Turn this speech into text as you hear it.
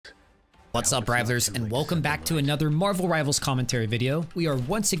What's up, Rivalers, and welcome back to another Marvel Rivals commentary video. We are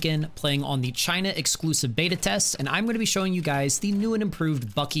once again playing on the China exclusive beta test, and I'm going to be showing you guys the new and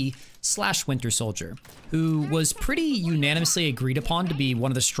improved Bucky / Winter Soldier, who was pretty unanimously agreed upon to be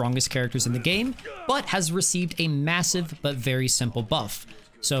one of the strongest characters in the game, but has received a massive but very simple buff.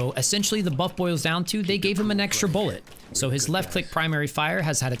 So essentially the buff boils down to they gave him an extra bullet. So his left click primary fire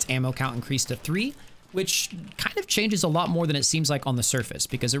has had its ammo count increased to 3, which kind of changes a lot more than it seems like on the surface,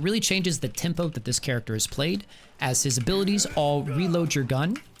 because it really changes the tempo that this character is played, as his abilities all reload your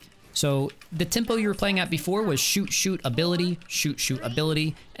gun. So the tempo you were playing at before was shoot, shoot, ability, shoot, shoot,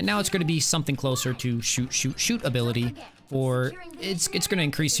 ability, and now it's going to be something closer to shoot, shoot, shoot, ability, or it's going to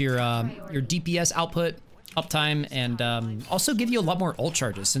increase your DPS output, uptime, and also give you a lot more ult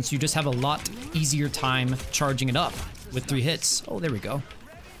charges, since you just have a lot easier time charging it up with 3 hits. Oh, there we go.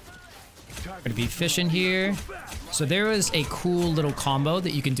 Gonna be fishing here. So there was a cool little combo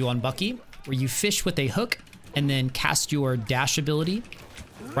that you can do on Bucky, where you fish with a hook and then cast your dash ability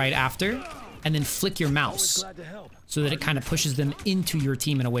right after, and then flick your mouse so that it kind of pushes them into your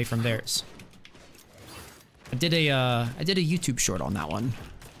team and away from theirs. I did a YouTube short on that one.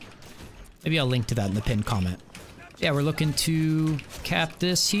 Maybe I'll link to that in the pinned comment. Yeah, we're looking to cap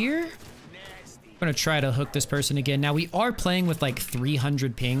this here. I'm gonna try to hook this person again. Now we are playing with like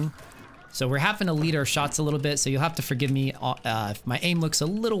 300 ping. So we're having to lead our shots a little bit, so you'll have to forgive me if my aim looks a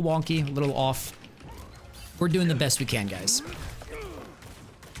little wonky, a little off. We're doing the best we can, guys.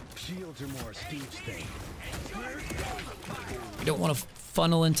 We don't want to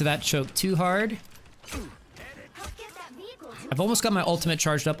funnel into that choke too hard. I've almost got my ultimate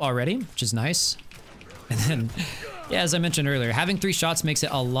charged up already, which is nice. And then, yeah, as I mentioned earlier, having 3 shots makes it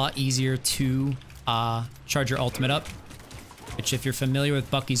a lot easier to charge your ultimate up, which, if you're familiar with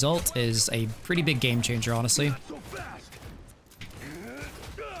Bucky's ult, is a pretty big game changer, honestly.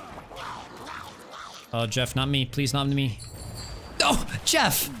 Oh, Jeff, not me. Please, not me. Oh,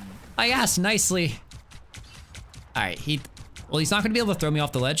 Jeff! I asked nicely. Alright, he's not going to be able to throw me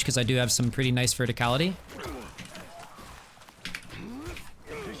off the ledge, because I do have some pretty nice verticality.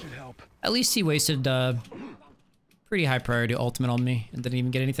 At least he wasted pretty high priority ultimate on me and didn't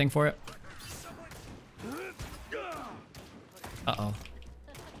even get anything for it. Uh-oh.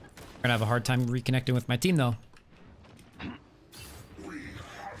 We're gonna have a hard time reconnecting with my team, though.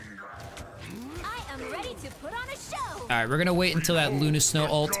 Alright, we're gonna wait until that Luna Snow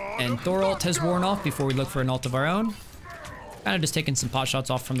ult and Thor ult has worn off before we look for an ult of our own. Kind of just taking some pot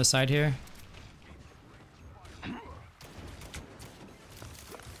shots off from the side here.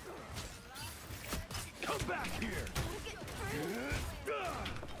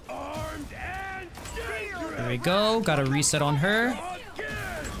 There we go. Got a reset on her.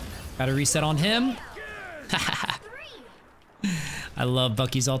 Got a reset on him. I love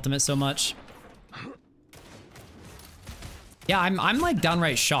Bucky's ultimate so much. Yeah, I'm like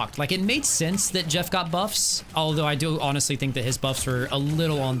downright shocked. Like, it made sense that Jeff got buffs, although I do honestly think that his buffs were a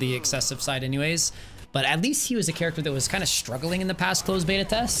little on the excessive side anyways. But at least he was a character that was kind of struggling in the past closed beta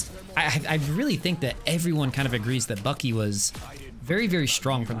test. I really think that everyone kind of agrees that Bucky was very, very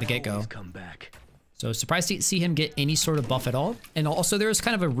strong from the get-go. So surprised to see him get any sort of buff at all. And also there was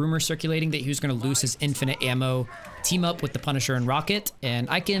kind of a rumor circulating that he was going to lose his infinite ammo team up with the Punisher and Rocket. And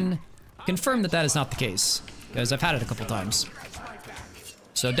I can confirm that that is not the case, because I've had it a couple times.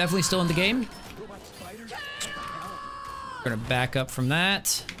 So definitely still in the game. We're going to back up from that.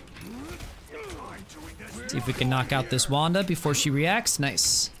 See if we can knock out this Wanda before she reacts.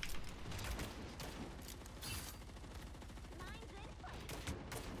 Nice.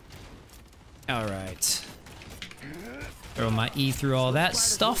 All right. Throw my E through all that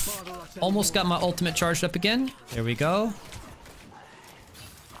stuff. Almost got my ultimate charged up again. There we go.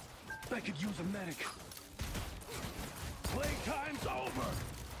 I could use a medic. Playtime's over.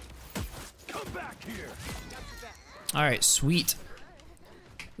 Come back here. All right, sweet.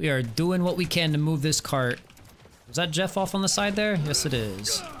 We are doing what we can to move this cart. Was that Jeff off on the side there? Yes, it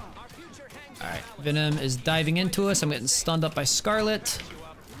is. All right, Venom is diving into us. I'm getting stunned up by Scarlet.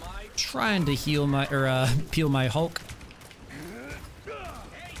 Trying to heal my, peel my Hulk.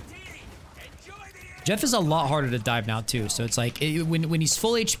 Jeff is a lot harder to dive now too, so it's like when he's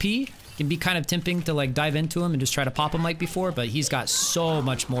full HP, it can be kind of tempting to like dive into him and just try to pop him like before, but he's got so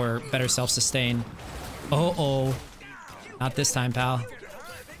much more better self-sustain. Oh, not this time, pal.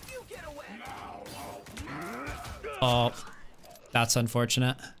 Oh, that's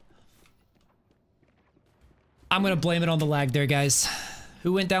unfortunate. I'm gonna blame it on the lag there, guys.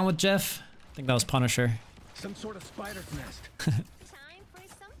 Who went down with Jeff? I think that was Punisher. Some sort of spider's nest.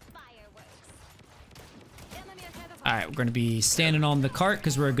 All right, we're gonna be standing on the cart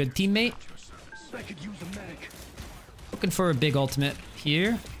because we're a good teammate. I could use a medic. Looking for a big ultimate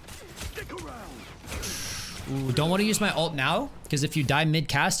here. Stick around. Ooh, don't want to use my ult now because if you die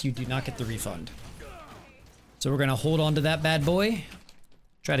mid-cast, you do not get the refund. So we're gonna hold on to that bad boy.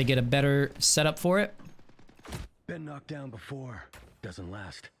 Try to get a better setup for it. Been knocked down before. Doesn't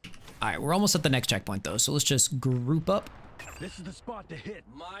last. All right, we're almost at the next checkpoint though, so let's just group up. This is the spot to hit.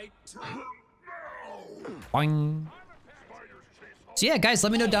 Boing. So yeah, guys,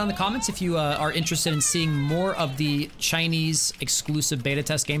 let me know down in the comments if you are interested in seeing more of the Chinese exclusive beta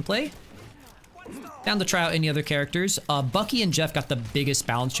test gameplay. Down to try out any other characters. Bucky and Jeff got the biggest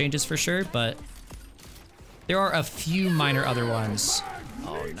balance changes for sure, but there are a few minor other ones.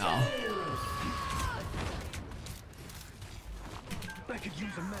 Oh no. I could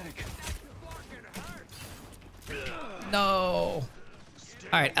use a medic. No. All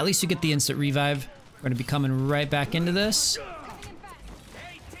right, at least you get the instant revive. We're gonna be coming right back into this.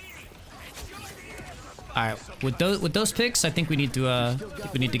 All right, with those picks, I think we need to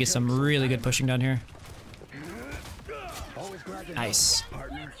get some really good pushing down here. Nice. Oh,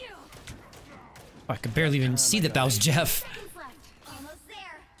 I could barely even see that was Jeff. Almost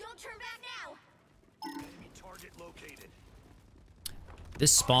there. Don't turn back now. Target located.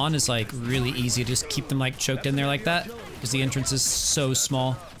 This spawn is like really easy to just keep them like choked in there like that because the entrance is so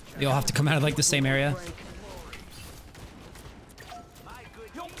small. They all have to come out of like the same area.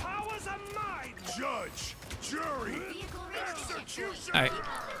 Your powers are mine. Judge, jury, execution. All right,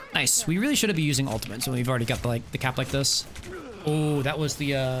 nice. We really should be using ultimates when we've already got the cap like this. Oh, that was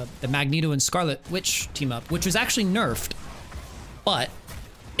the Magneto and Scarlet Witch team up, which was actually nerfed, but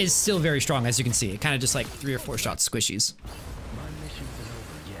is still very strong as you can see. It kind of just like 3 or 4 shots squishies. My mission isn't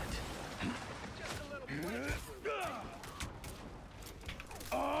over yet.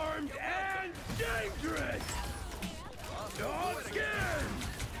 Armed and dangerous. Again.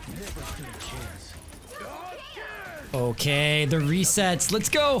 Never stood a chance. Again. Okay, the resets. Let's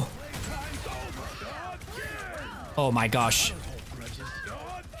go. Oh my gosh.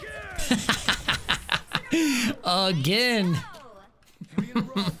 Again.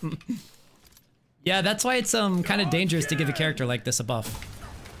 Yeah, that's why it's kind of dangerous to give a character like this a buff.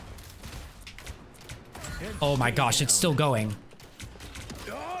 Oh my gosh, it's still going.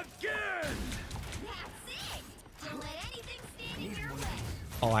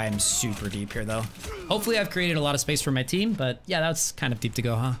 Oh, I am super deep here though. Hopefully I've created a lot of space for my team, but yeah, that's kind of deep to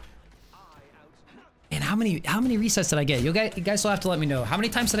go, huh? And how many resets did I get? You guys will have to let me know. How many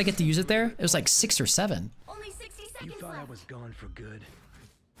times did I get to use it there? It was like 6 or 7. Only 60 You seconds thought I left. was gone for good.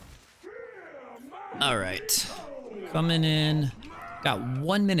 All right, coming in. Got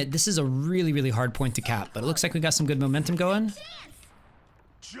 1 minute. This is a really, really hard point to cap, but it looks like we got some good momentum going.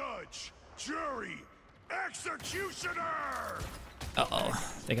 Judge, jury, executioner. Uh-oh,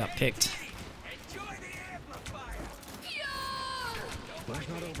 they got picked. Flash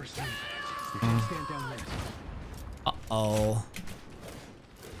not over soon. You can't stand down there. Uh-oh.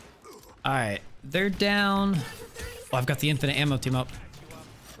 All right, they're down. Oh, I've got the infinite ammo team up.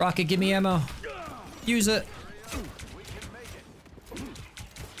 Rocket, give me ammo. Use it.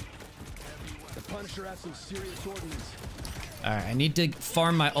 The Punisher has some serious ordnance. All right, I need to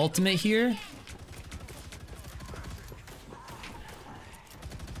farm my ultimate here.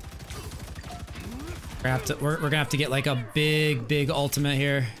 We're gonna have to get like a big ultimate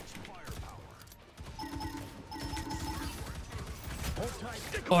here.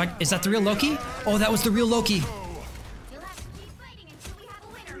 Oh, is that the real Loki? Oh, that was the real Loki. You'll have to keep fighting until we have a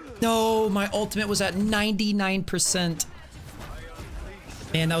winner. No, my ultimate was at 99%.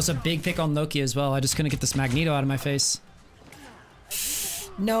 Man, that was a big pick on Loki as well. I just couldn't get this Magneto out of my face.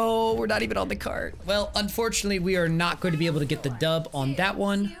 No, we're not even on the cart. Well, unfortunately, we are not going to be able to get the dub on that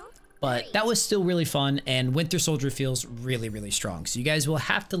one. But that was still really fun, and Winter Soldier feels really, really strong. So you guys will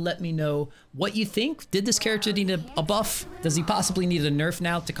have to let me know what you think. Did this character need a buff? Does he possibly need a nerf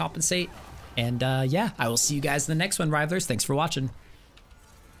now to compensate? And yeah, I will see you guys in the next one, Rivalers. Thanks for watching.